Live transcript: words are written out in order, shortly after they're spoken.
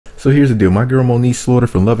So here's the deal. My girl Moniece Slaughter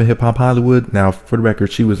from Love and Hip Hop Hollywood. Now, for the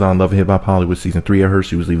record, she was on Love and Hip Hop Hollywood season 3. I heard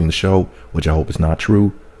she was leaving the show, which I hope is not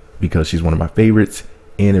true because she's one of my favorites.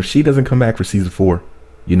 And if she doesn't come back for season 4,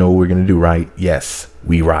 you know what we're going to do, right? Yes,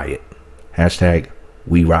 we riot. Hashtag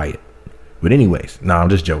we riot. But anyways, nah, I'm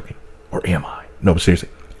just joking. Or am I? No, but seriously.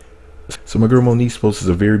 So my girl Moniece posted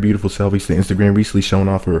a very beautiful selfie to Instagram recently showing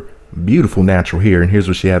off her beautiful natural hair. And here's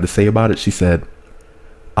what she had to say about it. She said,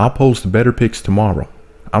 "I'll post better pics tomorrow.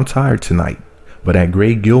 I'm tired tonight, but that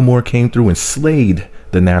Greg Gilmore came through and slayed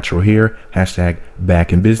the natural hair. Hashtag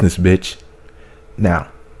back in business, bitch." Now,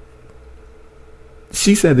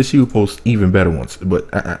 she said that she would post even better ones, but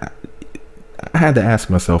I had to ask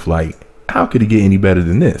myself, like, how could it get any better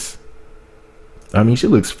than this? I mean, she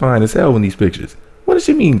looks fine as hell in these pictures. What does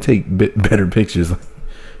she mean take better pictures?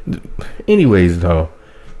 Anyways, though,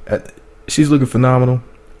 she's looking phenomenal.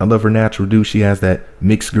 I love her natural do. She has that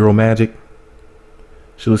mixed girl magic.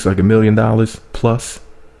 She looks like $1 million plus.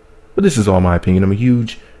 But this is all my opinion. I'm a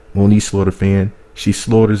huge Moniece Slaughter fan. She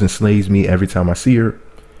slaughters and slays me every time I see her.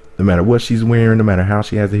 No matter what she's wearing, no matter how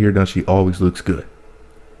she has her hair done, she always looks good.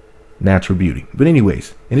 Natural beauty. But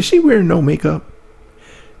anyways, and is she wearing no makeup?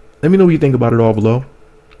 Let me know what you think about it all below.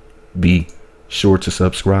 Be sure to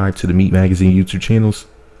subscribe to the Meat Magazine YouTube channels.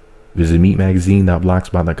 Visit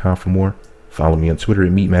meatmagazine.blogspot.com for more. Follow me on Twitter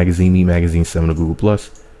at Meat Magazine, Meat Magazine 7 on Google+,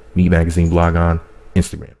 Meat Magazine blog on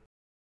Instagram.